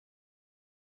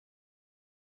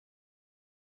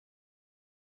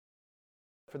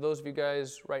For those of you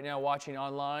guys right now watching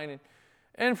online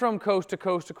and from coast to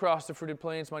coast across the fruited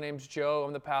plains, my name's Joe.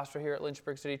 I'm the pastor here at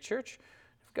Lynchburg City Church.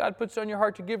 If God puts it on your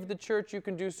heart to give to the church, you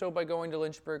can do so by going to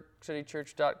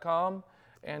lynchburgcitychurch.com.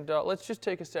 And let's just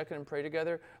take a second and pray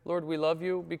together. Lord, we love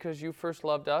you because you first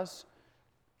loved us.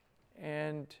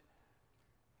 And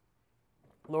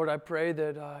Lord, I pray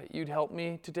that you'd help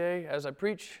me today as I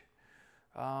preach.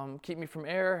 Keep me from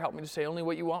error. Help me to say only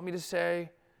what you want me to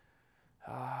say.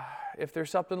 If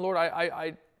there's something, Lord,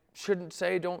 I shouldn't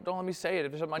say, don't let me say it.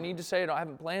 If there's something I need to say and I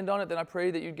haven't planned on it, then I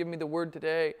pray that you'd give me the word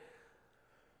today.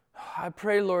 I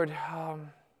pray, Lord,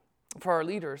 for our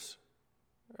leaders,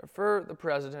 for the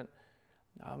president,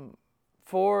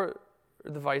 for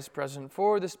the vice president,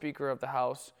 for the Speaker of the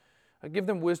House. Give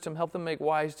them wisdom, help them make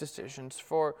wise decisions.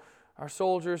 For our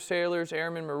soldiers, sailors,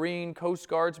 airmen, Marine, Coast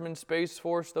Guardsmen, Space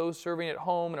Force, those serving at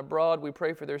home and abroad, we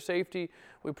pray for their safety.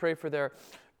 We pray for their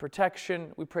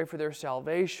protection. We pray for their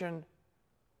salvation.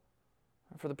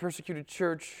 For the persecuted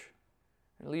church,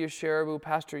 Leah Sharibu,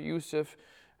 Pastor Yusuf,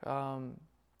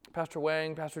 Pastor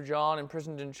Wang, Pastor John,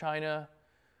 imprisoned in China.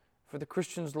 For the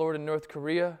Christians, Lord, in North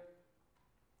Korea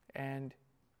and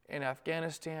in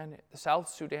Afghanistan, the South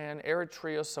Sudan,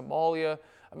 Eritrea, Somalia.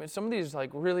 I mean, some of these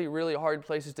really, really hard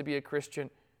places to be a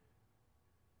Christian.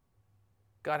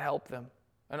 God, help them.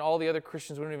 And all the other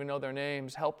Christians, we don't even know their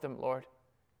names. Help them, Lord.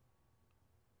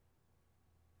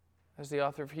 As the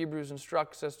author of Hebrews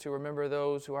instructs us to remember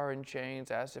those who are in chains,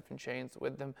 as if in chains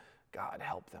with them. God,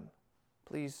 help them.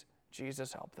 Please,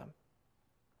 Jesus, help them.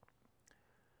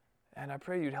 And I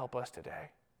pray you'd help us today.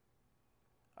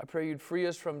 I pray you'd free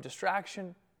us from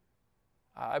distraction.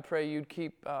 I pray you'd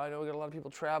keep, I know we got a lot of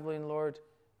people traveling, Lord,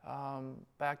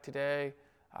 back today.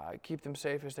 Keep them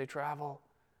safe as they travel.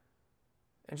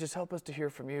 And just help us to hear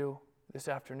from you this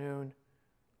afternoon.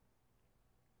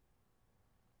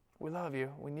 We love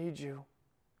you. We need you.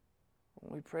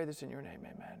 We pray this in your name.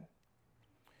 Amen.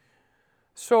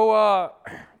 So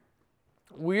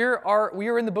we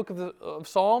are in the book of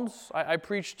Psalms. I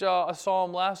preached a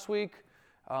psalm last week.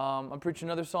 I'm preaching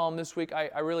another psalm this week.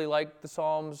 I really like the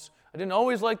Psalms. I didn't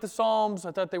always like the Psalms.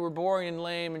 I thought they were boring and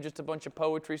lame and just a bunch of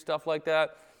poetry, stuff like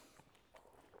that.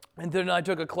 And then I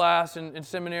took a class in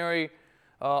seminary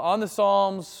on the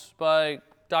Psalms by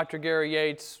Dr. Gary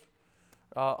Yates,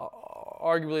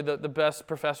 arguably the best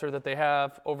professor that they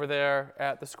have over there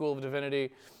at the School of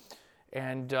Divinity.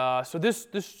 And so this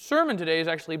sermon today is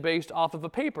actually based off of a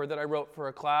paper that I wrote for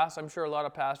a class. I'm sure a lot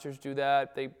of pastors do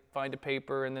that. They find a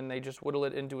paper and then they just whittle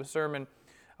it into a sermon.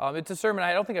 It's a sermon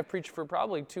I don't think I've preached for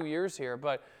probably 2 years here,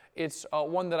 but it's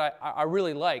one that I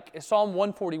really like. It's Psalm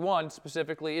 141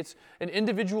 specifically. It's an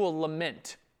individual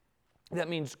lament. That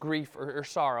means grief or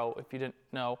sorrow, if you didn't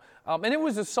know. And it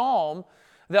was a psalm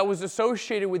that was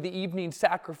associated with the evening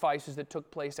sacrifices that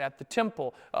took place at the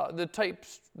temple.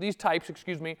 These types,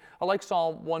 like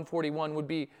Psalm 141, would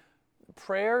be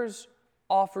prayers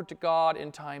offered to God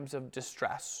in times of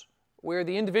distress, where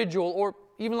the individual, or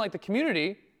even like the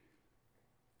community,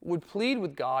 would plead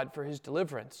with God for his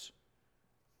deliverance.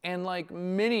 And like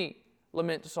many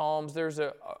lament psalms, there's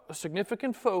a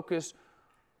significant focus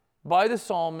by the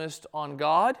psalmist on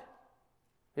God,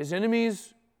 his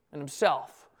enemies, and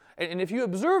himself. And if you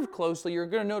observe closely, you're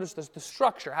going to notice the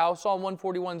structure, how Psalm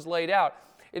 141 is laid out.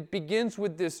 It begins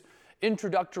with this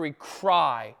introductory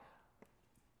cry,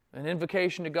 an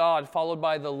invocation to God, followed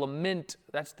by the lament.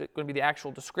 That's going to be the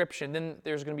actual description. Then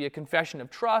there's going to be a confession of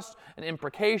trust, an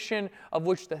imprecation, of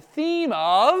which the theme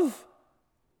of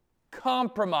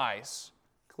compromise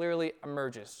clearly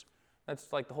emerges.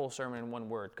 That's like the whole sermon in one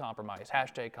word, compromise.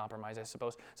 Hashtag compromise, I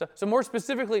suppose. So more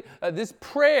specifically, this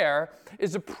prayer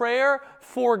is a prayer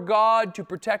for God to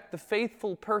protect the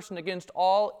faithful person against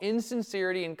all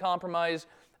insincerity and compromise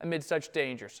amid such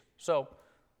dangers. So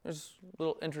there's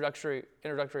little introductory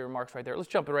remarks right there. Let's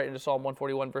jump right into Psalm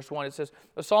 141, verse 1. It says,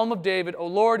 "The Psalm of David, O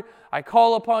Lord, I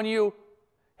call upon you.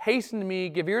 Hasten to me.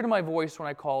 Give ear to my voice when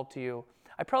I call to you."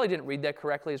 I probably didn't read that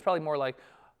correctly. It's probably more like,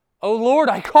 "O Lord,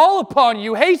 I call upon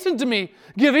you. Hasten to me.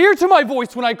 Give ear to my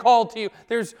voice when I call to you."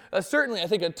 There's certainly, I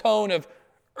think, a tone of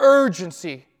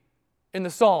urgency in the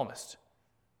psalmist.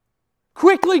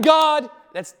 Quickly, God.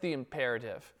 That's the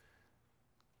imperative.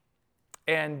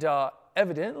 And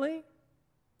evidently,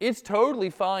 it's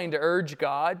totally fine to urge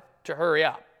God to hurry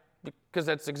up, because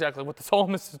that's exactly what the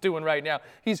psalmist is doing right now.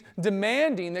 He's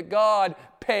demanding that God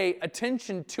pay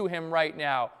attention to him right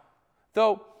now.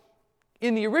 Though,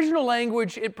 in the original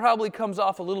language, it probably comes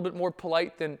off a little bit more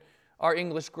polite than our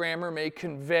English grammar may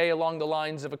convey along the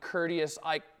lines of a courteous,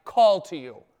 "I call to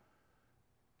you."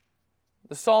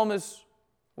 The psalmist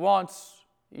wants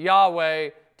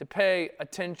Yahweh to pay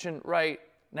attention right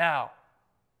now.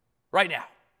 right now.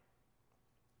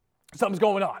 Something's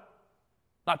going on.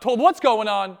 Not told what's going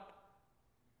on,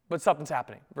 but something's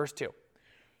happening. Verse 2.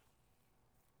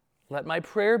 Let my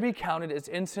prayer be counted as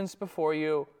incense before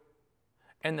you,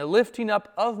 and the lifting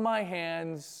up of my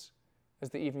hands as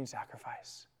the evening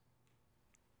sacrifice.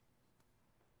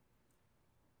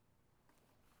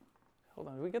 Hold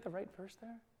on, did we get the right verse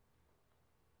there?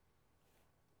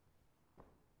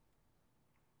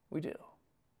 We do.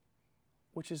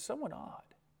 Which is somewhat odd,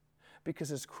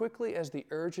 because as quickly as the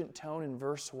urgent tone in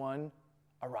verse 1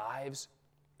 arrives,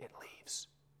 it leaves.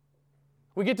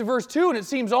 We get to verse 2, and it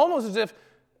seems almost as if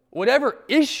whatever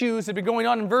issues have been going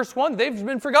on in verse 1, they've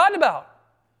been forgotten about.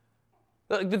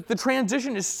 The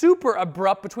transition is super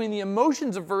abrupt between the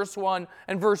emotions of verse 1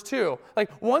 and verse 2. Like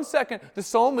 1 second, the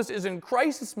psalmist is in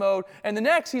crisis mode, and the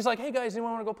next, he's like, hey guys,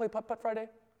 anyone want to go play Putt-Putt Friday?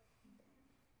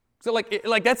 So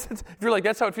that's, if you're like,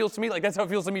 that's how it feels to me, like that's how it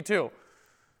feels to me too.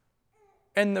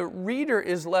 And the reader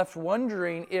is left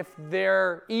wondering if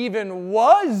there even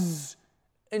was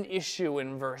an issue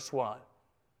in verse 1.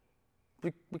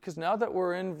 Because now that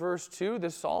we're in verse 2, the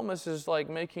psalmist is like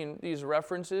making these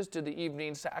references to the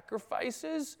evening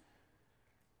sacrifices.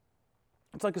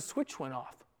 It's like a switch went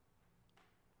off.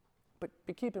 But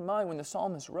keep in mind, when the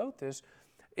psalmist wrote this,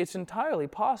 it's entirely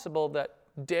possible that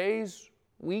days,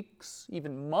 weeks,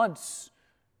 even months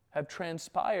have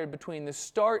transpired between the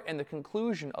start and the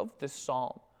conclusion of this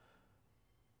psalm.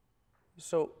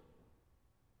 So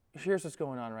here's what's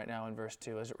going on right now in verse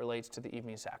 2 as it relates to the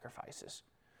evening sacrifices.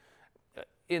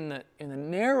 In the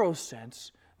narrow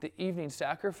sense, the evening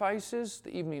sacrifices,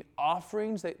 the evening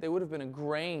offerings, they would have been a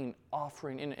grain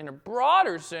offering. In a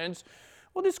broader sense,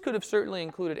 well, this could have certainly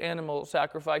included animal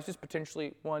sacrifices,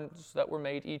 potentially ones that were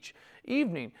made each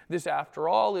evening. This, after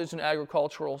all, is an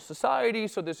agricultural society,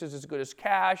 so this is as good as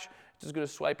cash. It's as good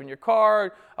as swiping your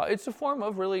card. It's a form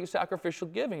of really sacrificial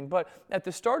giving. But at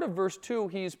the start of verse 2,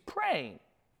 he's praying.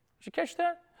 Did you catch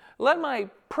that? Let my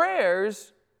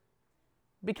prayers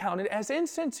be counted as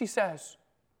incense, he says.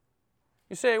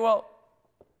 You say, well,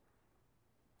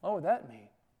 what would that mean?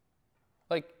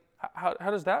 Like, how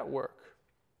does that work?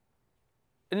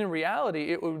 And in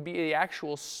reality, it would be the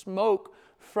actual smoke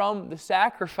from the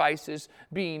sacrifices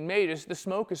being made. As the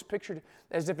smoke is pictured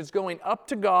as if it's going up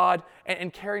to God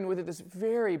and carrying with it this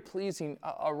very pleasing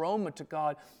aroma to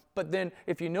God. But then,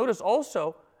 if you notice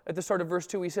also, at the start of verse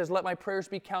 2, he says, let my prayers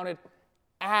be counted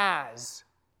as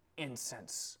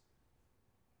incense.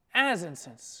 As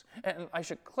incense. And I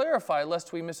should clarify,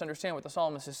 lest we misunderstand what the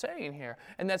psalmist is saying here.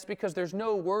 And that's because there's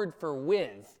no word for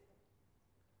with.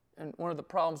 And one of the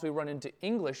problems we run into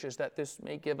English is that this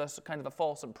may give us kind of a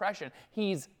false impression.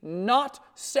 He's not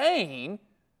saying,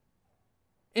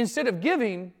 instead of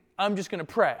giving, I'm just going to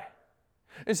pray.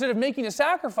 Instead of making a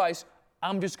sacrifice,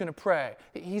 I'm just going to pray.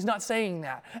 He's not saying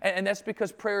that. And that's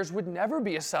because prayers would never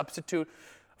be a substitute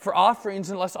for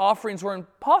offerings unless offerings were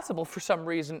impossible for some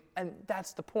reason, and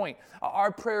that's the point.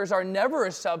 Our prayers are never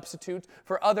a substitute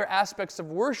for other aspects of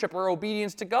worship or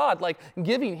obedience to God, like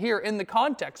giving here in the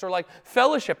context, or like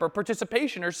fellowship or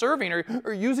participation or serving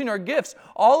or using our gifts.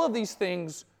 All of these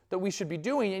things that we should be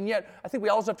doing, and yet I think we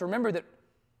also have to remember that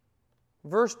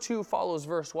verse 2 follows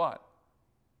verse 1.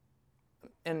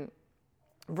 And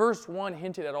verse 1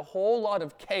 hinted at a whole lot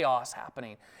of chaos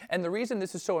happening. And the reason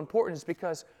this is so important is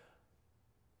because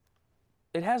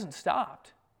it hasn't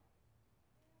stopped.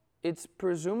 It's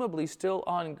presumably still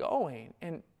ongoing.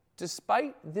 And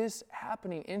despite this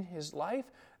happening in his life,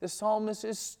 the psalmist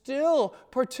is still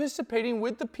participating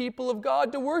with the people of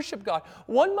God to worship God.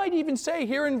 One might even say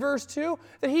here in verse 2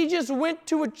 that he just went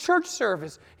to a church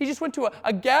service. He just went to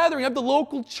a gathering of the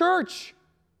local church.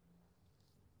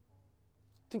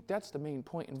 I think that's the main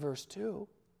point in verse 2.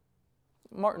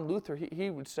 Martin Luther, he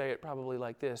would say it probably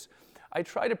like this. I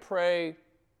try to pray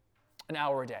an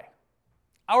hour a day.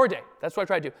 Hour a day. That's what I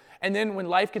try to do. And then when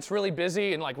life gets really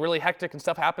busy and like really hectic and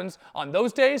stuff happens, on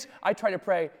those days, I try to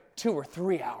pray 2 or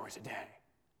 3 hours a day.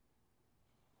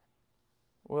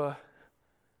 Well,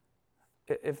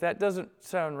 if that doesn't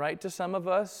sound right to some of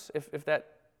us, if that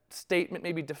statement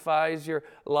maybe defies your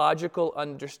logical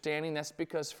understanding, that's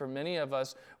because for many of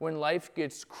us, when life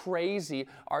gets crazy,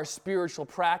 our spiritual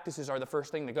practices are the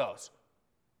first thing that goes.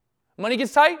 Money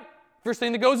gets tight, first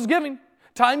thing that goes is giving.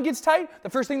 Time gets tight, the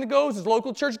first thing that goes is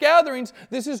local church gatherings.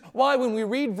 This is why when we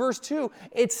read verse 2,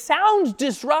 it sounds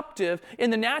disruptive in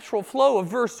the natural flow of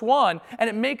verse 1, and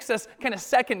it makes us kind of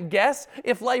second guess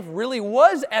if life really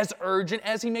was as urgent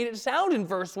as he made it sound in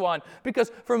verse 1.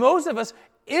 Because for most of us,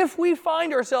 if we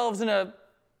find ourselves in a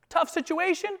tough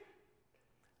situation,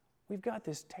 we've got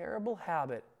this terrible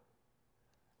habit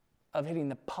of hitting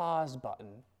the pause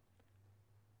button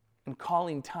and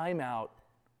calling time out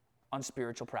on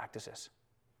spiritual practices.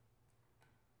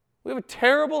 We have a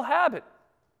terrible habit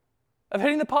of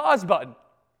hitting the pause button.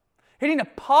 Hitting a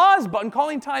pause button,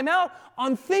 calling time out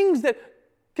on things that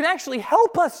can actually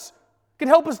help us, can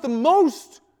help us the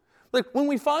most. Like when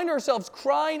we find ourselves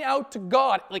crying out to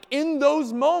God, like in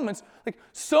those moments, like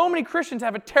so many Christians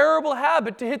have a terrible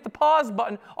habit to hit the pause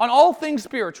button on all things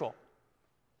spiritual.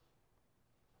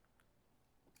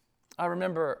 I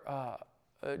remember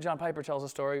John Piper tells a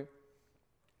story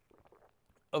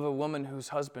of a woman whose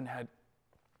husband had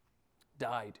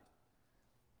died.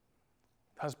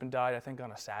 Husband died, I think,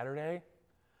 on a Saturday.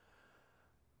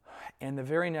 And the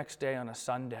very next day, on a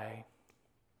Sunday,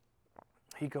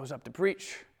 he goes up to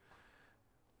preach.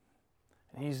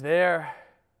 And he's there,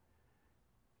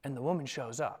 and the woman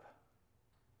shows up.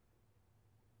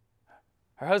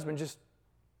 Her husband just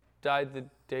died the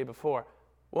day before.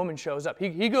 Woman shows up.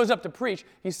 He goes up to preach.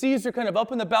 He sees her kind of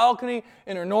up in the balcony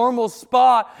in her normal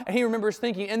spot, and he remembers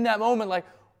thinking in that moment, like,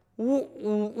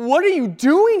 what are you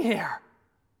doing here?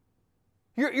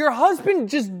 Your husband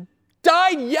just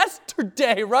died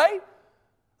yesterday, right?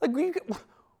 Like,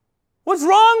 what's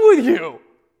wrong with you?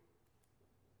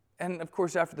 And of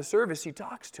course, after the service, he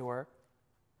talks to her.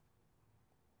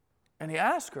 And he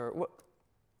asks her,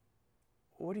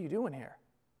 what are you doing here?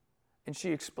 And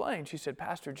she explained, she said,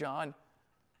 Pastor John,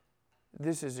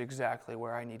 this is exactly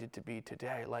where I needed to be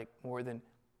today. Like more than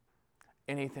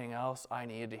anything else, I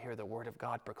needed to hear the Word of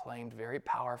God proclaimed very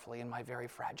powerfully in my very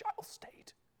fragile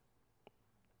state.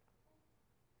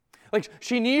 Like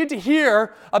she needed to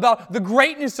hear about the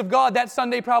greatness of God that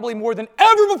Sunday probably more than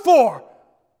ever before.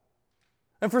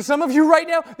 And for some of you right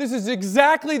now, this is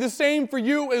exactly the same for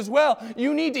you as well.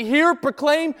 You need to hear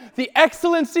proclaim the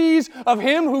excellencies of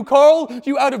Him who called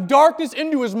you out of darkness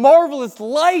into His marvelous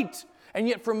light. And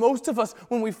yet for most of us,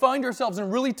 when we find ourselves in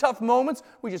really tough moments,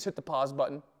 we just hit the pause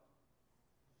button.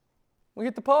 We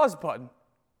hit the pause button.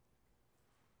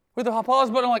 We hit the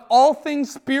pause button on like all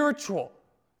things spiritual.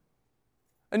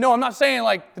 And no, I'm not saying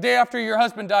like the day after your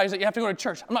husband dies that you have to go to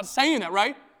church. I'm not saying that,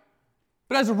 right?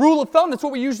 But as a rule of thumb, that's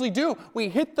what we usually do. We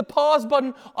hit the pause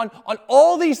button on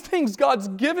all these things God's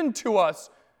given to us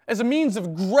as a means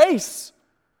of grace.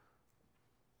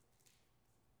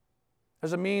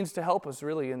 As a means to help us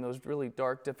really in those really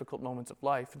dark, difficult moments of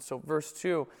life. And so verse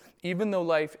 2, even though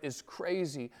life is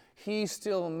crazy, He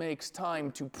still makes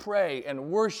time to pray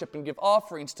and worship and give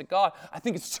offerings to God. I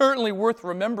think it's certainly worth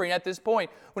remembering at this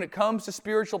point when it comes to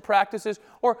spiritual practices,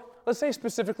 or let's say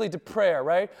specifically to prayer,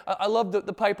 right? I love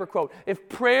the Piper quote. If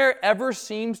prayer ever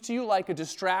seems to you like a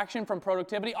distraction from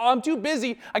productivity, oh, I'm too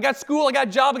busy. I got school, I got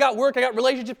job, I got work, I got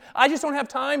relationships. I just don't have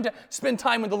time to spend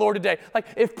time with the Lord today. Like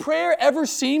if prayer ever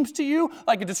seems to you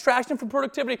like a distraction from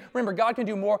productivity, remember God can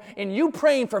do more in you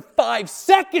praying for 5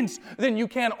 seconds than you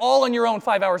can all on your own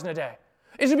 5 hours in a day.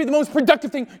 It should be the most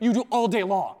productive thing you do all day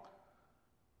long.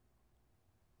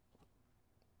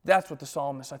 That's what the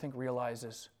psalmist, I think,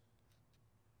 realizes.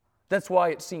 That's why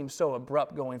it seems so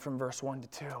abrupt going from verse 1 to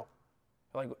 2.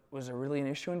 Like, was there really an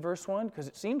issue in verse 1? Because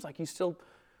it seems like he's still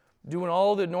doing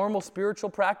all the normal spiritual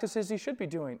practices he should be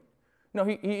doing. No,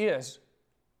 he is.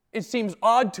 It seems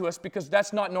odd to us because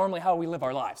that's not normally how we live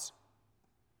our lives.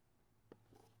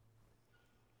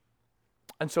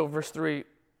 And so verse 3,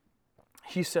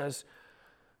 he says,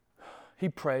 he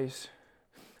prays,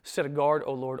 set a guard,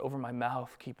 O Lord, over my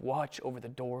mouth. Keep watch over the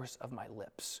doors of my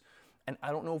lips. And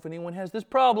I don't know if anyone has this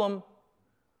problem,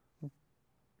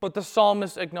 but the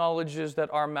psalmist acknowledges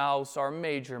that our mouths are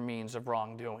major means of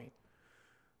wrongdoing.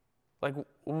 Like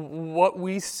what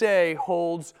we say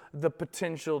holds the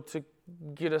potential to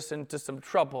get us into some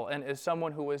trouble. And as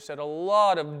someone who has said a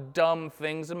lot of dumb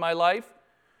things in my life,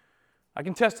 I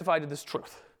can testify to this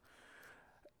truth.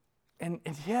 And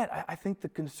yet, I think the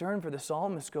concern for the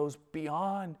psalmist goes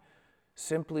beyond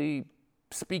simply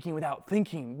speaking without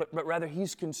thinking, but rather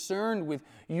he's concerned with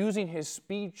using his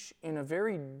speech in a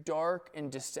very dark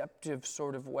and deceptive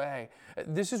sort of way.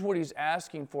 This is what he's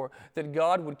asking for, that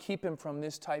God would keep him from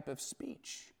this type of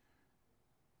speech.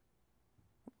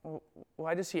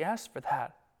 Why does he ask for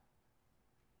that?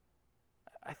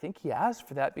 I think he asks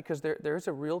for that because there's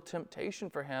a real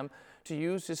temptation for him to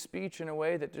use his speech in a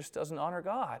way that just doesn't honor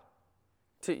God.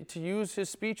 To use his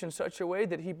speech in such a way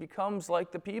that he becomes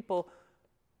like the people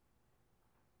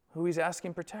who he's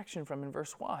asking protection from in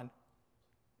verse 1.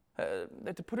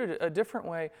 To put it a different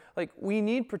way, like we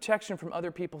need protection from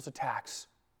other people's attacks.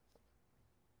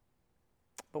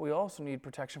 But we also need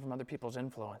protection from other people's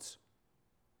influence.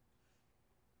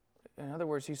 In other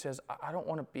words, he says, I don't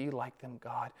want to be like them,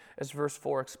 God. As verse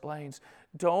 4 explains,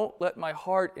 don't let my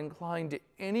heart incline to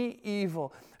any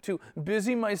evil, to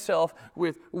busy myself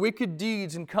with wicked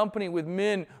deeds in company with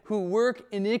men who work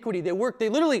iniquity. They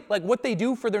literally, like what they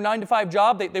do for their 9-to-5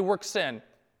 job, they work sin.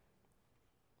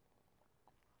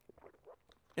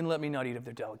 And let me not eat of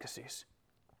their delicacies.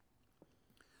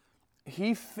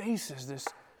 He faces this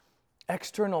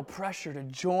external pressure to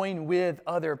join with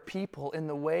other people in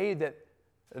the way that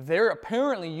they're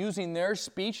apparently using their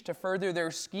speech to further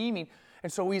their scheming. And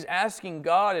so he's asking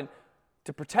God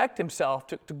to protect himself,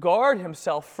 to guard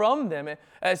himself from them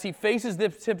as he faces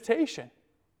this temptation.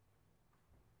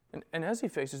 And as he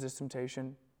faces this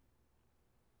temptation,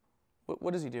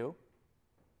 what does he do?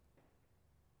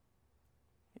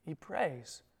 He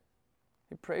prays.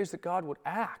 He prays that God would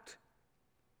act.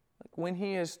 Like when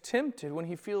he is tempted, when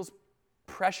he feels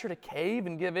pressure to cave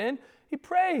and give in, he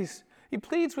prays. He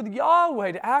pleads with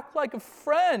Yahweh to act like a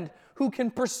friend who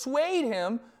can persuade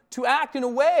him to act in a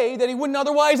way that he wouldn't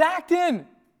otherwise act in.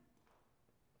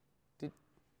 Did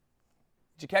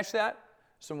you catch that?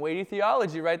 Some weighty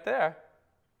theology right there.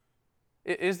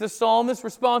 Is the psalmist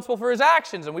responsible for his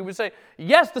actions? And we would say,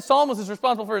 yes, the psalmist is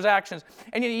responsible for his actions.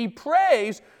 And yet he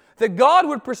prays that God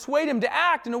would persuade him to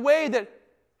act in a way that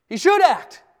he should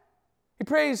act. He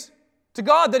prays to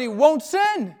God that he won't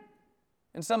sin.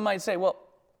 And some might say, well,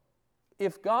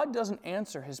 if God doesn't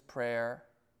answer his prayer,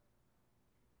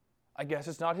 I guess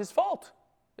it's not his fault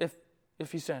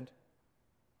if he sinned.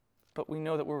 But we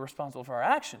know that we're responsible for our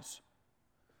actions.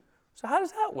 So how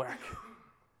does that work?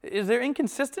 Is there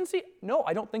inconsistency? No,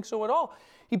 I don't think so at all.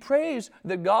 He prays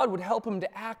that God would help him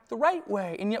to act the right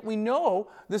way, and yet we know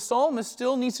the psalmist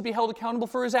still needs to be held accountable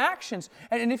for his actions.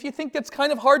 And if you think that's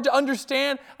kind of hard to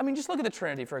understand, I mean, just look at the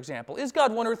Trinity, for example. Is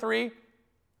God one or three?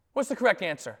 What's the correct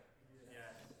answer?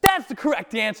 That's the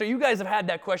correct answer. You guys have had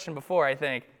that question before, I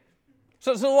think.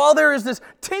 So while there is this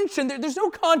tension, there's no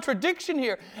contradiction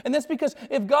here. And that's because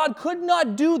if God could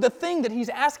not do the thing that he's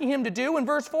asking him to do in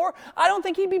verse 4, I don't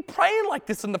think he'd be praying like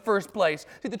this in the first place.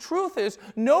 See, the truth is,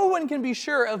 no one can be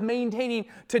sure of maintaining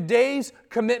today's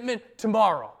commitment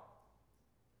tomorrow.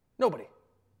 Nobody.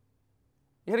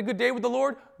 You had a good day with the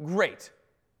Lord? Great.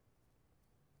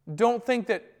 Don't think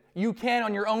that you can,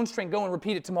 on your own strength, go and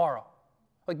repeat it tomorrow.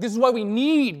 Like, this is why we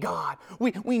need God.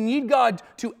 We need God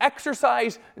to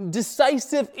exercise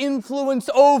decisive influence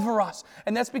over us.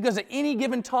 And that's because at any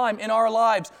given time in our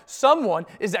lives, someone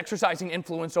is exercising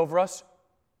influence over us.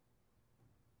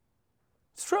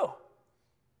 It's true.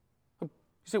 You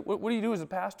say, what do you do as a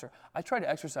pastor? I try to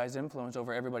exercise influence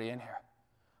over everybody in here.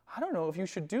 I don't know if you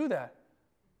should do that.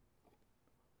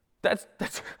 That's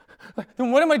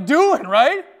then what am I doing,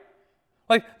 right?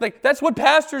 Like that's what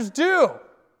pastors do.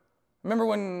 Remember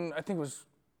when, I think it was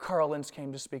Carl Lentz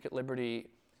came to speak at Liberty.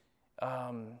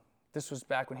 This was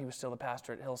back when he was still the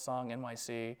pastor at Hillsong,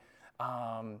 NYC.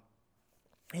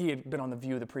 He had been on The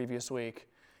View the previous week.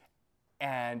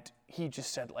 And he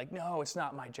just said, like, no, it's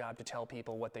not my job to tell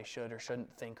people what they should or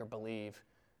shouldn't think or believe.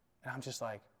 And I'm just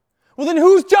like, well, then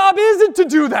whose job is it to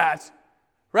do that?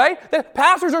 Right? That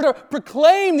pastors are to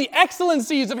proclaim the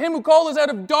excellencies of him who called us out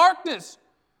of darkness,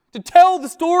 to tell the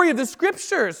story of the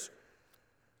Scriptures.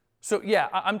 So yeah,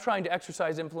 I'm trying to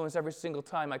exercise influence every single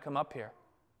time I come up here.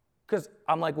 Because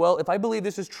I'm like, well, if I believe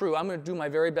this is true, I'm going to do my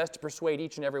very best to persuade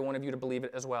each and every one of you to believe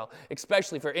it as well.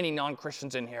 Especially for any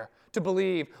non-Christians in here. To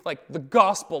believe, like, the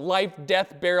gospel, life,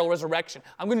 death, burial, resurrection.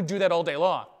 I'm going to do that all day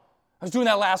long. I was doing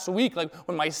that last week, like,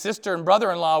 when my sister and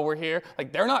brother-in-law were here.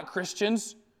 Like, they're not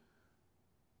Christians.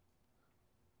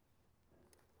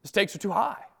 The stakes are too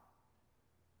high.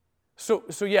 So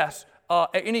yes, at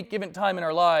any given time in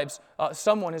our lives,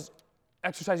 someone is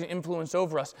exercising influence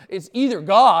over us. It's either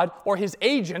God or his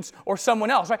agents or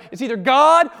someone else, right? It's either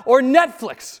God or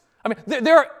Netflix. I mean,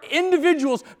 there are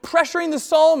individuals pressuring the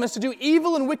psalmist to do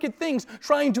evil and wicked things,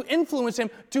 trying to influence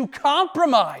him to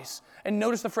compromise. And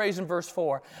notice the phrase in verse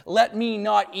 4, let me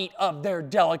not eat of their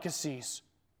delicacies.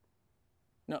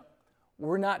 No,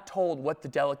 we're not told what the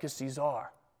delicacies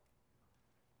are.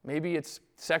 Maybe it's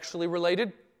sexually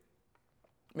related.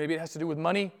 Maybe it has to do with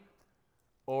money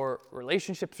or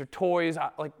relationships or toys.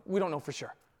 We don't know for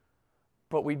sure.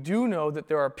 But we do know that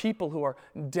there are people who are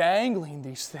dangling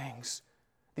these things,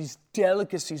 these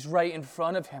delicacies right in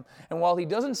front of him. And while he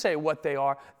doesn't say what they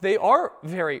are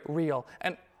very real.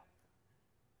 And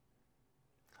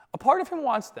a part of him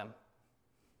wants them.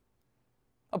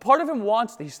 A part of him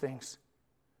wants these things.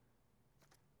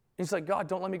 He's like, God,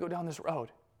 don't let me go down this road.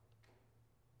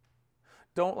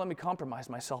 Don't let me compromise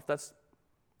myself. That's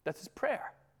his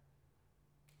prayer.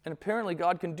 And apparently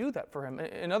God can do that for him.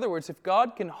 In other words, if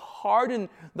God can harden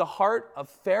the heart of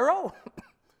Pharaoh,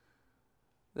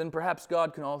 then perhaps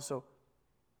God can also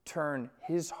turn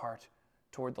his heart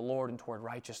toward the Lord and toward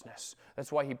righteousness.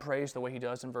 That's why he prays the way he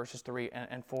does in verses 3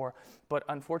 and 4. But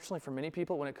unfortunately for many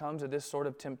people, when it comes to this sort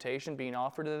of temptation being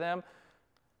offered to them,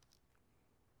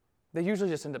 they usually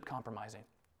just end up compromising.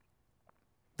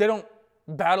 They don't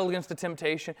battle against the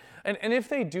temptation. And if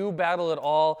they do battle at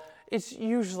all, it's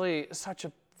usually such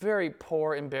a very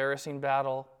poor, embarrassing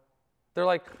battle. They're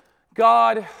like,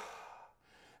 God,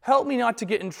 help me not to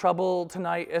get in trouble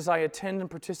tonight as I attend and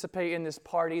participate in this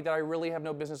party that I really have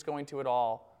no business going to at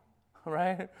all.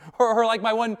 Right? Or like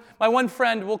my one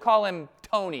friend, we'll call him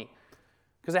Tony,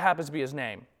 because it happens to be his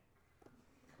name.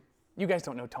 You guys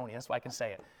don't know Tony, that's why I can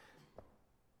say it.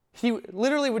 He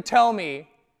literally would tell me,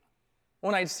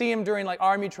 when I'd see him during like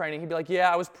army training, he'd be like,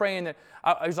 yeah, I was praying that,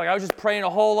 I was just praying a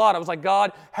whole lot. I was like,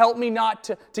 God, help me not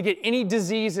to get any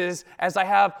diseases as I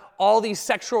have all these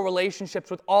sexual relationships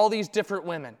with all these different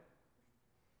women.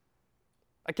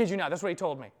 I kid you not, that's what he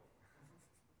told me.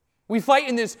 We fight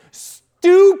in this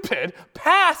stupid,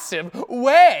 passive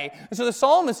way. And so the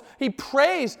psalmist, he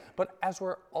prays, but as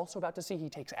we're also about to see, he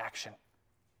takes action.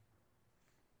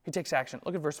 He takes action.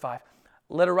 Look at verse 5.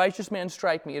 Let a righteous man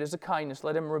strike me, it is a kindness.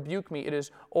 Let him rebuke me, it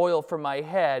is oil for my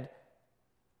head.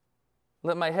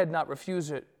 Let my head not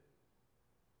refuse it.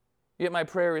 Yet my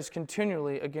prayer is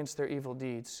continually against their evil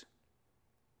deeds.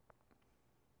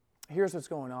 Here's what's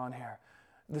going on here.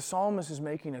 The psalmist is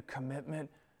making a commitment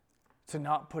to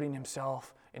not putting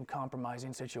himself in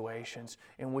compromising situations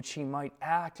in which he might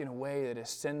act in a way that is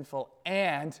sinful,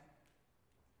 and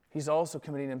he's also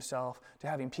committing himself to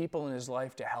having people in his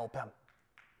life to help him.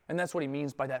 And that's what he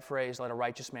means by that phrase, let a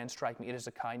righteous man strike me, it is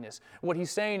a kindness. What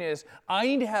he's saying is, I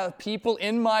need to have people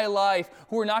in my life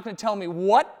who are not going to tell me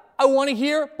what I want to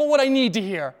hear, but what I need to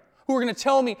hear. Who are going to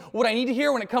tell me what I need to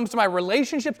hear when it comes to my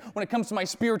relationships, when it comes to my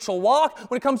spiritual walk,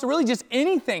 when it comes to really just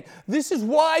anything. This is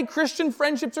why Christian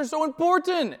friendships are so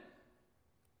important.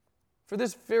 For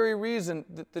this very reason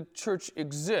that the church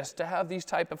exists, to have these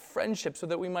type of friendships so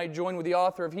that we might join with the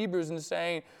author of Hebrews in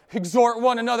saying, exhort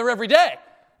one another every day.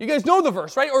 You guys know the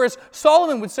verse, right? Or as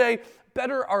Solomon would say,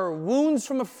 better are wounds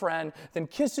from a friend than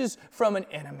kisses from an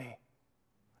enemy.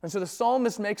 And so the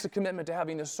psalmist makes a commitment to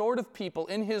having the sort of people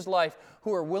in his life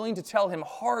who are willing to tell him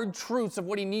hard truths of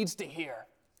what he needs to hear.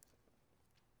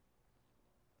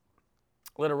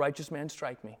 Let a righteous man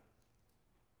strike me.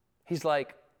 He's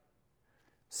like,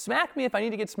 smack me if I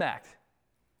need to get smacked.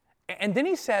 And then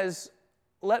he says,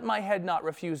 let my head not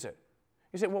refuse it.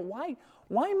 You say, well,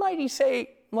 why might he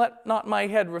say, let not my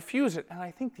head refuse it? And I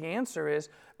think the answer is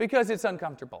because it's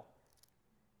uncomfortable.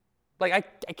 Like,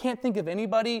 I can't think of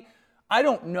anybody, I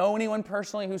don't know anyone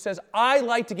personally who says, I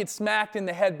like to get smacked in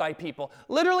the head by people,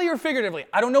 literally or figuratively.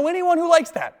 I don't know anyone who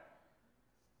likes that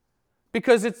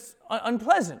because it's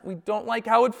unpleasant. We don't like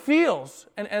how it feels.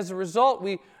 And as a result,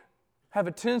 we have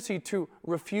a tendency to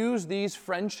refuse these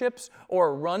friendships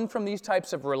or run from these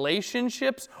types of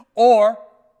relationships or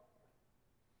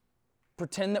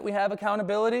pretend that we have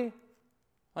accountability,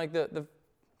 like the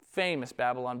famous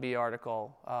Babylon Bee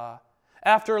article.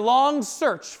 After a long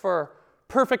search for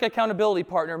perfect accountability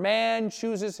partner, man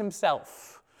chooses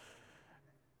himself.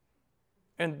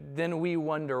 And then we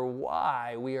wonder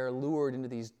why we are lured into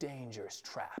these dangerous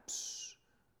traps.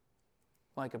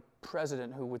 Like a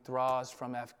president who withdraws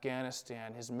from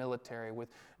Afghanistan, his military, with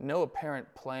no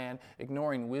apparent plan,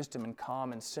 ignoring wisdom and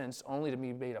common sense, only to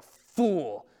be made a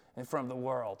fool in front of the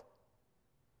world.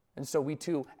 And so we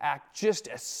too act just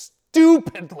as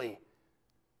stupidly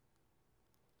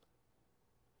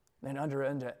and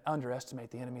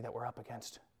underestimate the enemy that we're up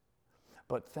against.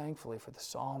 But thankfully for the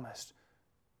psalmist,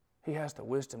 he has the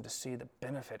wisdom to see the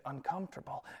benefit,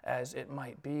 uncomfortable as it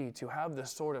might be, to have the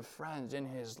sort of friends in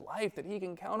his life that he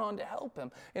can count on to help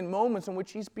him in moments in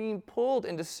which he's being pulled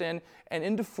into sin and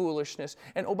into foolishness.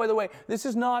 And oh, by the way, this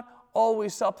is not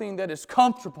always something that is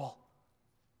comfortable,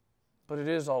 but it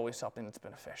is always something that's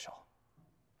beneficial.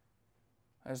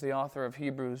 As the author of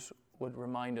Hebrews would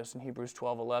remind us in Hebrews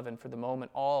 12:11, for the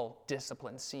moment all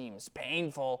discipline seems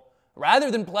painful rather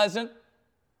than pleasant,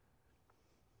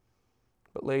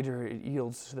 but later it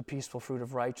yields the peaceful fruit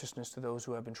of righteousness to those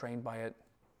who have been trained by it.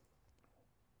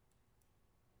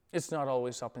 It's not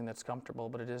always something that's comfortable,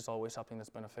 but it is always something that's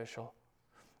beneficial.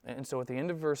 And so at the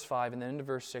end of verse 5 and the end of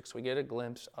verse 6, we get a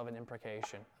glimpse of an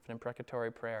imprecation, of an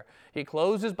imprecatory prayer. He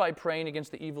closes by praying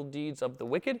against the evil deeds of the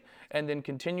wicked, and then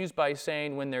continues by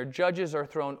saying, when their judges are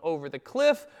thrown over the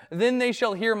cliff, then they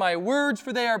shall hear my words,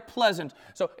 for they are pleasant.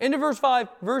 So into verse 5,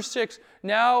 verse 6,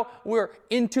 now we're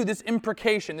into this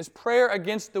imprecation, this prayer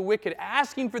against the wicked,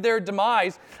 asking for their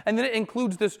demise, and then it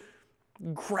includes this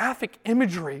graphic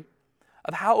imagery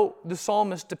of how the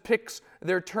psalmist depicts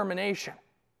their termination,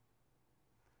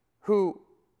 who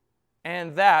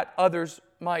and that others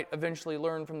might eventually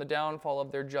learn from the downfall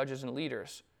of their judges and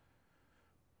leaders.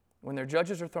 When their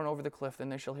judges are thrown over the cliff, then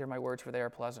they shall hear my words, for they are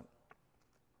pleasant.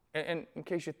 And in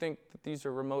case you think that these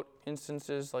are remote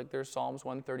instances, like there's Psalms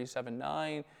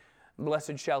 137:9,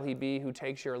 blessed shall he be who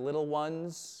takes your little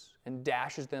ones and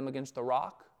dashes them against the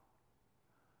rock.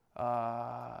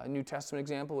 A New Testament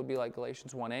example would be like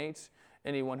Galatians 1:8,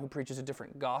 anyone who preaches a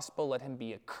different gospel, let him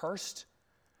be accursed.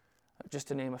 Just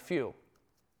to name a few.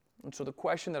 And so the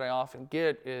question that I often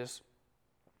get is,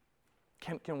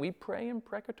 can we pray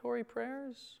imprecatory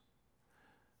prayers?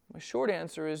 My short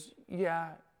answer is, yeah,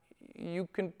 you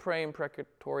can pray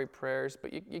imprecatory prayers,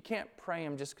 but you can't pray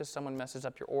them just because someone messes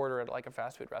up your order at like a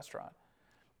fast food restaurant.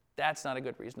 That's not a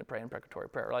good reason to pray imprecatory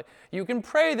prayer. Like, you can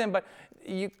pray them, but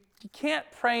you can't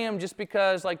pray them just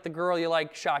because like the girl you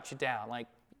like shot you down. Like,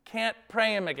 you can't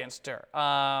pray them against her.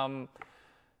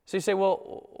 So you say,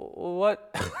 well,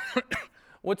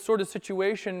 what sort of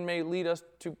situation may lead us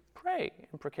to pray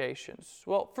imprecations?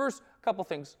 Well, first, a couple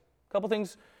things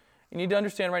you need to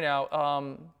understand right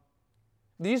now.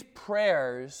 These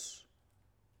prayers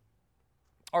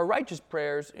are righteous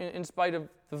prayers in spite of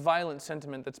the violent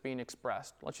sentiment that's being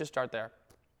expressed. Let's just start there.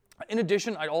 In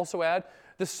addition, I'd also add,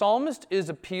 the psalmist is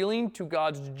appealing to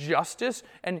God's justice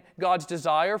and God's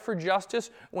desire for justice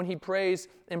when he prays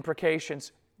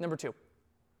imprecations. Number two,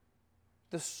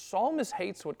 the psalmist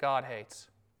hates what God hates.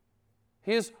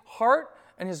 His heart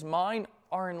and his mind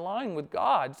are in line with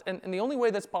God's. And the only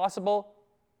way that's possible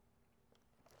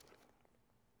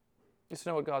is to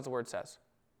know what God's word says.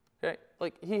 Okay?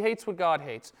 Like, he hates what God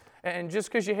hates. And just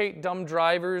because you hate dumb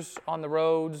drivers on the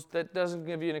roads, that doesn't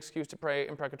give you an excuse to pray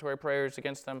imprecatory prayers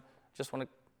against them. Just want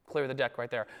to clear the deck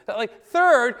right there. Like,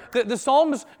 third, the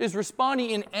psalmist is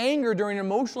responding in anger during an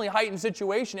emotionally heightened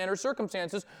situation and or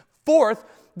circumstances. Fourth,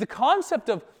 the concept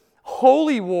of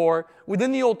holy war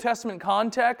within the Old Testament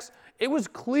context, it was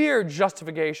clear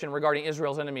justification regarding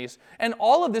Israel's enemies. And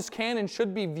all of this can and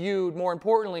should be viewed, more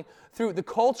importantly, through the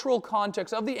cultural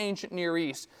context of the ancient Near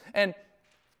East. And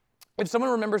if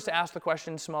someone remembers to ask the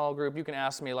question in small group, you can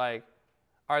ask me, like,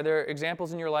 are there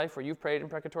examples in your life where you've prayed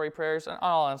imprecatory prayers? And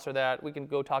I'll answer that. We can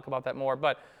go talk about that more.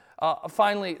 But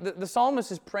finally, the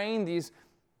psalmist is praying these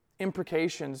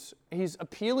imprecations. He's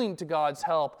appealing to God's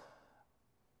help.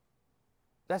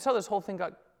 That's how this whole thing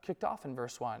got kicked off in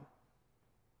verse 1.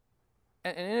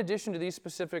 And in addition to these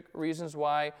specific reasons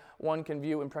why one can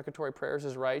view imprecatory prayers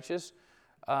as righteous,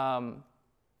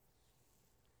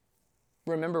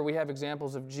 remember we have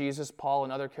examples of Jesus, Paul,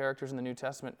 and other characters in the New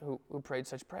Testament who prayed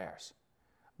such prayers.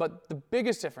 But the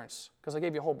biggest difference, because I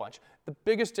gave you a whole bunch, the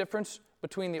biggest difference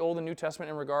between the Old and New Testament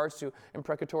in regards to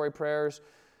imprecatory prayers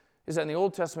is that in the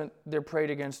Old Testament, they're prayed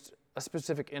against a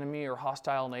specific enemy or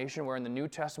hostile nation, where in the New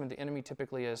Testament, the enemy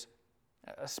typically is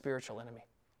a spiritual enemy,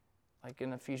 like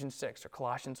in Ephesians 6 or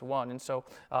Colossians 1. And so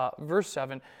verse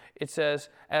 7, it says,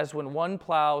 as when one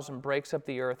plows and breaks up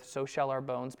the earth, so shall our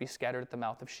bones be scattered at the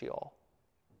mouth of Sheol.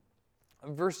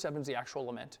 Verse 7 is the actual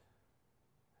lament.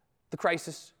 The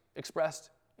crisis expressed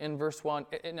in verse 1,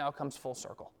 it now comes full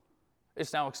circle.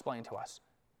 It's now explained to us.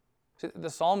 See, the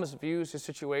psalmist views his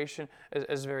situation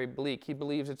as very bleak. He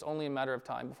believes it's only a matter of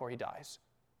time before he dies.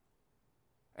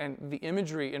 And the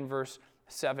imagery in verse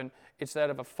 7, it's that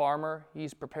of a farmer.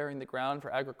 He's preparing the ground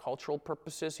for agricultural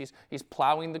purposes. He's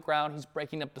plowing the ground. He's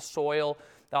breaking up the soil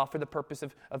for the purpose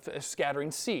of scattering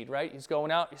seed, right? He's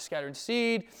going out, he's scattering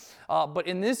seed. But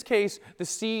in this case, the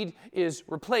seed is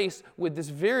replaced with this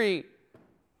very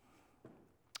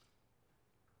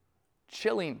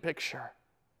chilling picture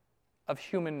of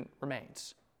human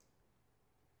remains.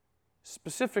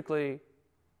 Specifically,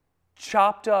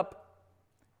 chopped up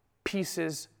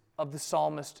pieces of the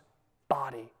psalmist's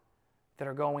body that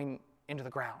are going into the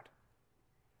ground.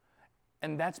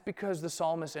 And that's because the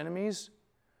psalmist's enemies,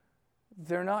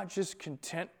 they're not just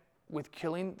content with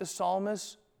killing the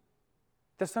psalmist.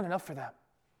 That's not enough for them.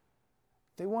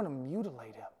 They want to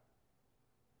mutilate him.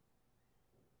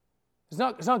 It's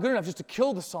not good enough just to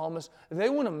kill the psalmist. They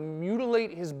want to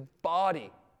mutilate his body.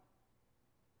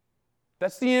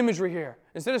 That's the imagery here.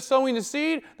 Instead of sowing the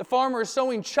seed, the farmer is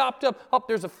sowing chopped up. Up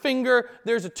there's a finger,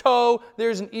 there's a toe,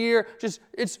 there's an ear.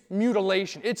 It's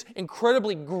mutilation. It's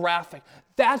incredibly graphic.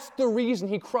 That's the reason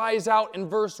he cries out in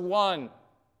verse 1.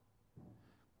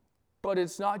 But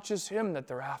it's not just him that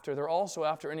they're after. They're also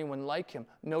after anyone like him.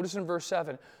 Notice in verse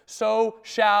 7, so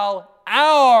shall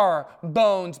our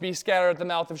bones be scattered at the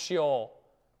mouth of Sheol.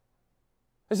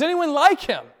 Is anyone like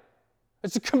him?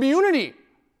 It's a community.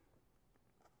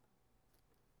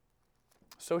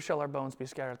 So shall our bones be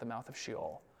scattered at the mouth of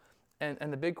Sheol.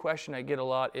 And the big question I get a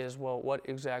lot is, well, what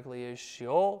exactly is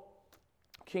Sheol?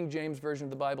 King James Version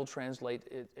of the Bible translates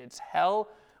it's hell,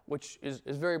 which is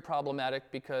very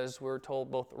problematic because we're told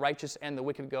both righteous and the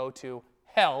wicked go to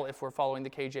hell if we're following the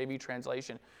KJV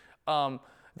translation. The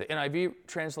NIV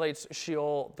translates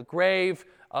Sheol, the grave.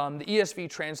 The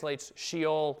ESV translates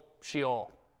Sheol,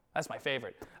 Sheol. That's my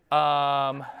favorite.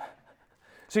 So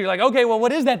you're like, okay, well,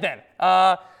 what is that then?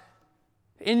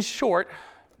 In short,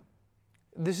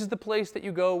 this is the place that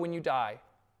you go when you die.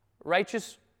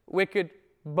 Righteous, wicked,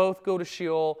 both go to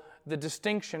Sheol. The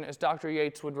distinction, as Dr.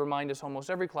 Yates would remind us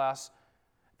almost every class,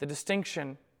 the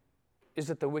distinction is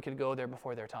that the wicked go there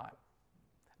before their time.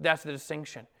 That's the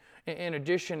distinction. In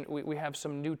addition, we have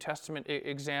some New Testament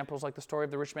examples, like the story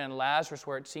of the rich man Lazarus,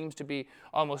 where it seems to be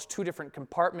almost two different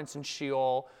compartments in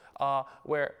Sheol,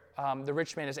 where the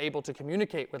rich man is able to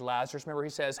communicate with Lazarus. Remember, he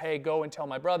says, hey, go and tell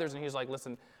my brothers. And he's like,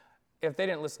 listen, if they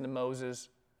didn't listen to Moses,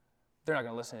 they're not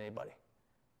going to listen to anybody.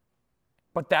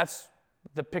 But that's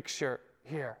the picture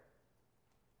here.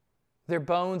 Their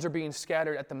bones are being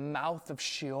scattered at the mouth of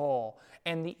Sheol.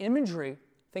 And the imagery,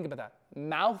 think about that,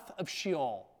 mouth of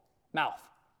Sheol. Mouth.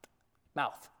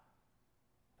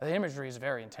 The imagery is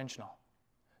very intentional.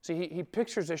 See, he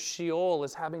pictures a Sheol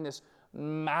as having this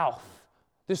mouth,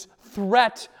 this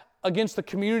threat against the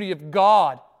community of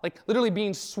God, like literally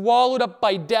being swallowed up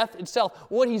by death itself.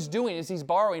 What he's doing is he's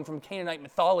borrowing from Canaanite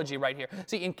mythology right here.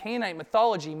 See, in Canaanite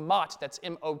mythology, Mot, that's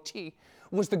M-O-T,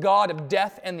 was the god of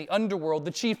death and the underworld,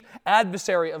 the chief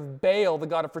adversary of Baal, the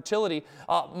god of fertility.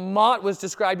 Mot was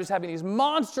described as having these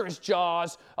monstrous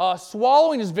jaws,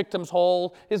 swallowing his victims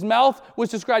whole. His mouth was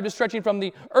described as stretching from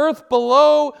the earth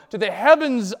below to the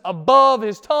heavens above,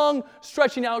 his tongue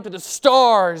stretching out to the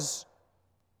stars.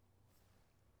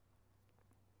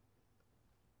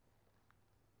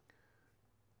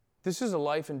 This is a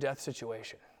life and death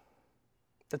situation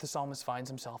that the psalmist finds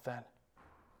himself in.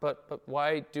 But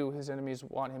why do his enemies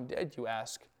want him dead, you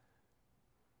ask?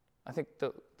 I think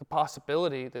the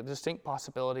possibility, the distinct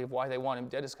possibility of why they want him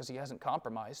dead is because he hasn't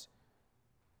compromised.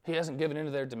 He hasn't given in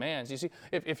to their demands. You see,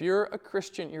 if you're a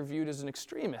Christian, you're viewed as an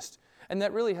extremist. And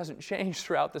that really hasn't changed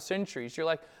throughout the centuries. You're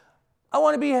like, I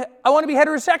want to be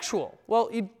heterosexual. Well,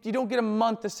 you don't get a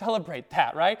month to celebrate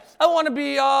that, right? I want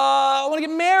to get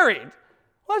married.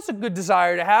 Well, that's a good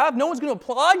desire to have. No one's going to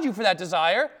applaud you for that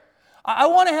desire. I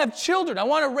want to have children. I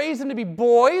want to raise them to be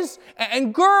boys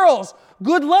and girls.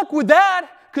 Good luck with that,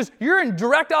 because you're in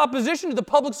direct opposition to the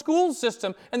public school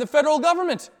system and the federal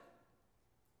government.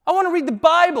 I want to read the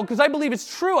Bible because I believe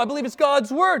it's true. I believe it's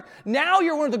God's word. Now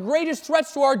you're one of the greatest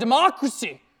threats to our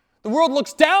democracy. The world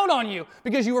looks down on you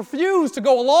because you refuse to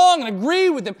go along and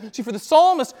agree with them. See, for the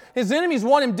psalmist, his enemies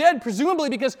want him dead, presumably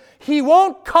because he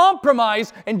won't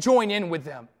compromise and join in with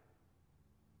them.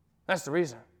 That's the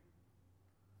reason.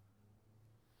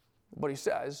 But he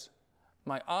says,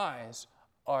 my eyes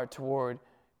are toward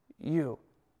you,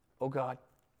 O God.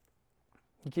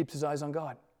 He keeps his eyes on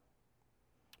God.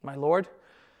 My Lord,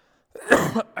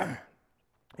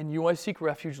 in you I seek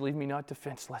refuge. Leave me not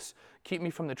defenseless. Keep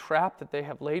me from the trap that they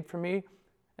have laid for me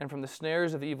and from the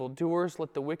snares of the evildoers.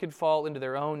 Let the wicked fall into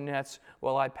their own nets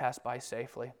while I pass by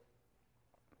safely.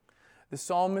 The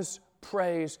psalmist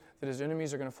prays that his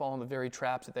enemies are going to fall in the very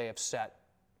traps that they have set.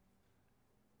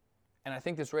 And I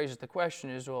think this raises the question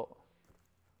is, well,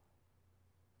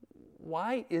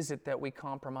 why is it that we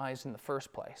compromise in the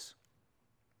first place?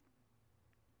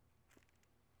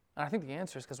 And I think the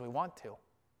answer is because we want to.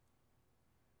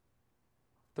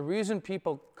 The reason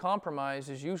people compromise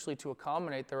is usually to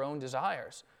accommodate their own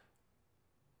desires.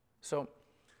 So,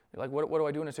 like, what do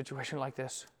I do in a situation like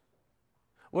this?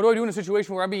 What do I do in a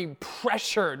situation where I'm being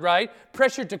pressured, right?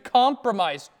 Pressured to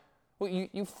compromise. Well,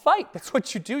 you fight. That's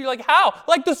what you do. You're like, how?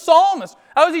 Like the psalmist.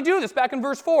 How does he do this? Back in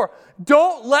verse 4.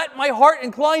 Don't let my heart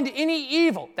incline to any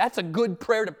evil. That's a good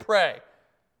prayer to pray.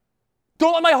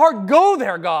 Don't let my heart go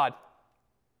there, God.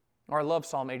 Or I love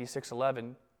Psalm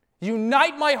 86:11.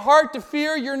 Unite my heart to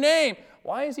fear your name.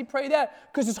 Why does he pray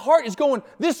that? Because his heart is going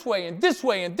this way and this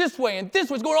way and this way and this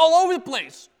way. It's going all over the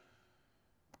place.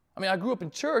 I mean, I grew up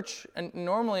in church, and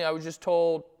normally I was just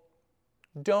told,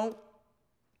 don't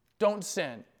don't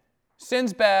sin.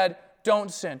 Sin's bad,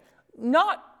 don't sin.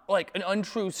 Not like an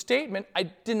untrue statement. I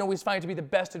didn't always find it to be the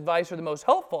best advice or the most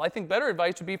helpful. I think better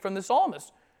advice would be from the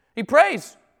psalmist. He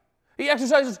prays. He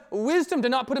exercises wisdom to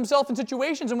not put himself in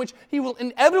situations in which he will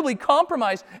inevitably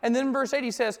compromise. And then in verse 8 he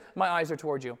says, my eyes are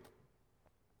toward you.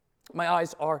 My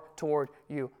eyes are toward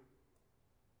you.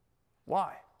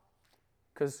 Why?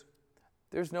 Because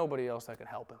there's nobody else that can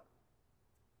help him.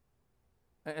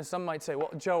 And some might say, well,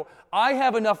 Joe, I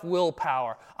have enough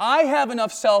willpower. I have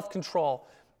enough self-control.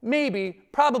 Maybe,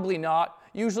 probably not.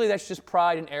 Usually that's just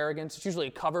pride and arrogance. It's usually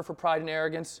a cover for pride and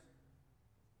arrogance.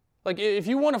 Like, if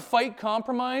you want to fight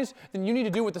compromise, then you need to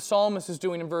do what the psalmist is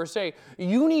doing in verse 8.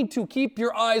 You need to keep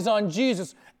your eyes on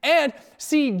Jesus and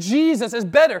see Jesus as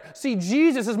better. See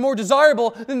Jesus as more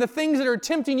desirable than the things that are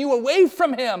tempting you away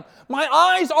from Him. My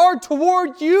eyes are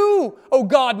toward you, O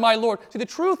God, my Lord. See, the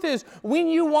truth is, when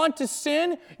you want to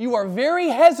sin, you are very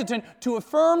hesitant to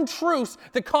affirm truths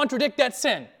that contradict that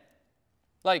sin.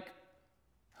 Like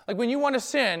when you want to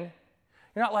sin,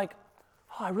 you're not like,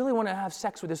 oh, I really want to have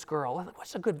sex with this girl.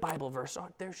 What's a good Bible verse? Oh,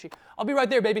 there she. I'll be right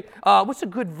there, baby. What's a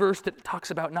good verse that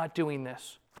talks about not doing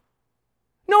this?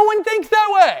 No one thinks that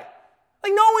way.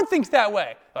 Like, no one thinks that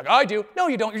way. Like, I do. No,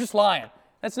 you don't. You're just lying.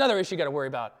 That's another issue you got to worry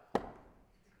about.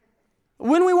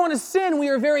 When we want to sin, we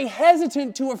are very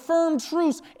hesitant to affirm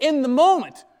truths in the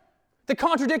moment that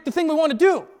contradict the thing we want to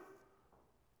do.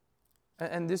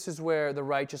 And this is where the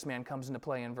righteous man comes into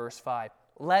play in verse 5.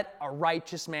 Let a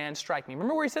righteous man strike me.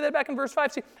 Remember where he said that back in verse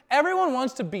 5? See, everyone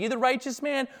wants to be the righteous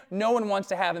man. No one wants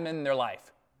to have him in their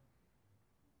life.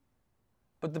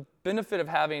 But the benefit of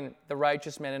having the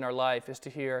righteous man in our life is to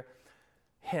hear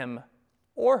him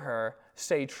or her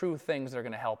say true things that are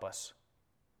going to help us.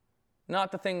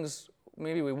 Not the things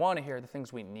maybe we want to hear, the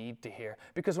things we need to hear.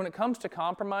 Because when it comes to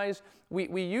compromise,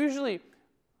 we usually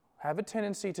have a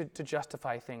tendency to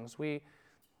justify things. We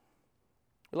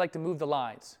like to move the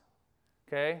lines.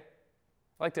 Okay?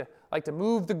 Like to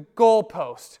move the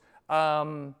goalpost.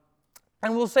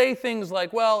 And we'll say things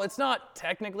like, well, it's not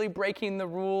technically breaking the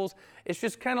rules. It's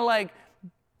just kind of like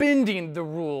bending the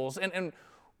rules. And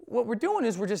what we're doing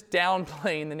is we're just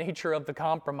downplaying the nature of the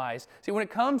compromise. See, when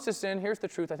it comes to sin, here's the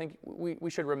truth I think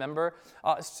we should remember.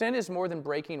 Sin is more than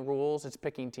breaking rules. It's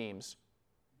picking teams.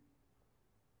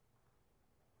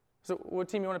 So what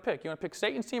team you want to pick? You want to pick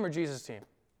Satan's team or Jesus' team?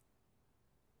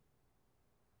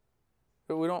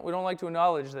 But we don't like to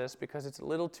acknowledge this because it's a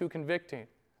little too convicting.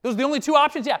 Those are the only two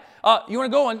options. Yeah, you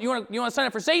want to go on. You want to sign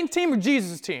up for Satan's team or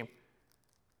Jesus' team?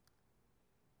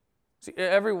 See,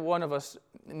 every one of us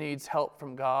needs help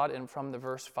from God and from the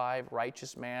verse 5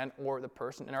 righteous man or the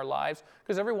person in our lives,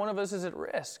 because every one of us is at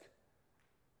risk.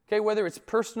 Okay, whether it's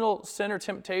personal sin or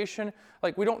temptation,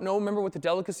 like we don't know, remember what the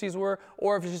delicacies were,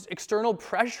 or if it's just external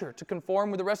pressure to conform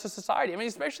with the rest of society. I mean,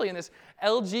 especially in this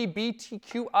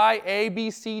LGBTQIA, B,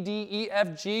 C, D, E,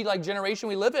 F, G like generation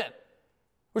we live in.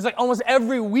 It's like almost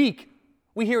every week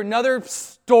we hear another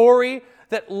story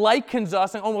that likens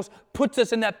us and almost puts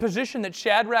us in that position that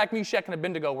Shadrach, Meshach, and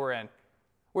Abednego were in,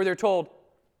 where they're told,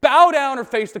 bow down or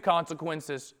face the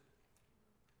consequences.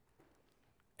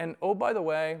 And oh, by the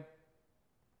way,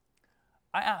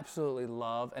 I absolutely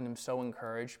love and am so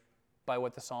encouraged by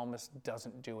what the psalmist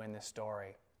doesn't do in this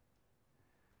story.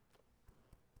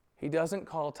 He doesn't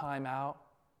call time out.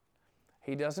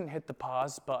 He doesn't hit the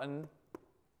pause button.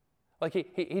 Like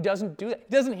he doesn't do that.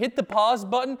 He doesn't hit the pause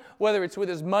button, whether it's with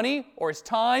his money or his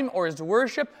time or his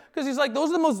worship, because he's like,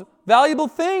 those are the most valuable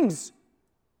things.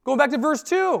 Going back to verse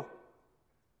 2.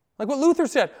 Like what Luther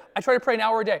said, I try to pray an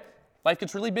hour a day. Life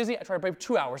gets really busy, I try to pray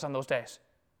 2 hours on those days.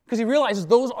 Because he realizes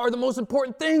those are the most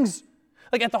important things.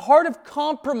 Like at the heart of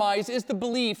compromise is the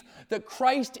belief that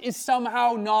Christ is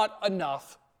somehow not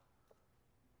enough,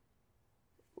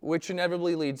 which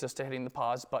inevitably leads us to hitting the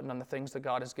pause button on the things that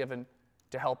God has given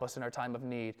to help us in our time of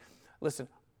need. Listen,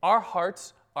 our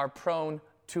hearts are prone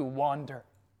to wander.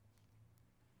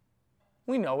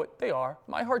 We know it. They are.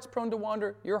 My heart's prone to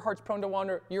wander. Your heart's prone to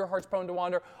wander. Your heart's prone to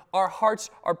wander. Our hearts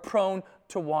are prone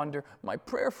to wander. My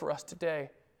prayer for us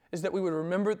today is that we would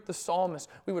remember the psalmist.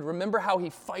 We would remember how he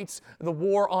fights the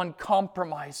war on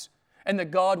compromise, and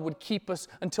that God would keep us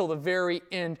until the very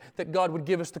end, that God would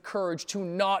give us the courage to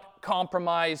not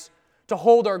compromise, to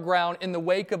hold our ground in the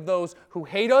wake of those who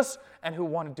hate us and who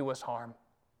want to do us harm.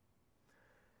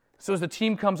 So as the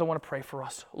team comes, I want to pray for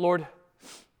us. Lord,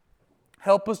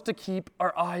 help us to keep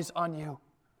our eyes on you.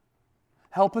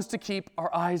 Help us to keep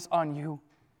our eyes on you.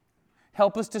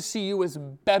 Help us to see you as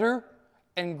better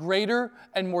and greater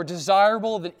and more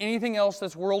desirable than anything else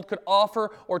this world could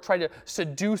offer or try to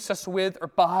seduce us with or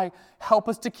by. Help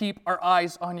us to keep our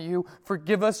eyes on you.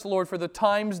 Forgive us, Lord, for the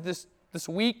times this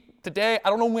week today, I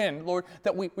don't know when, Lord,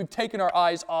 that we've taken our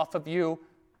eyes off of you,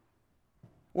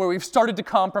 where we've started to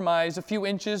compromise a few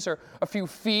inches or a few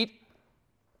feet.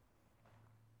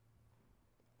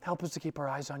 Help us to keep our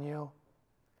eyes on you.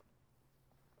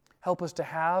 Help us to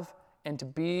have and to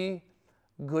be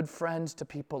good friends to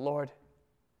people, Lord.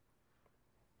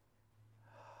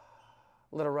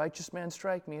 Let a righteous man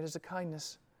strike me, it is a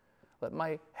kindness. Let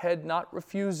my head not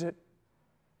refuse it.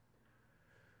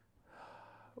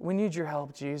 We need your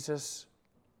help, Jesus.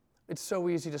 It's so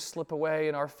easy to slip away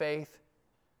in our faith,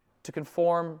 to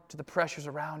conform to the pressures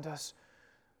around us.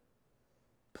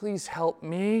 Please help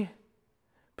me.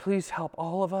 Please help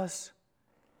all of us.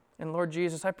 And Lord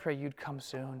Jesus, I pray you'd come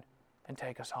soon and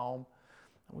take us home.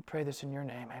 And we pray this in your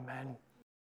name. Amen.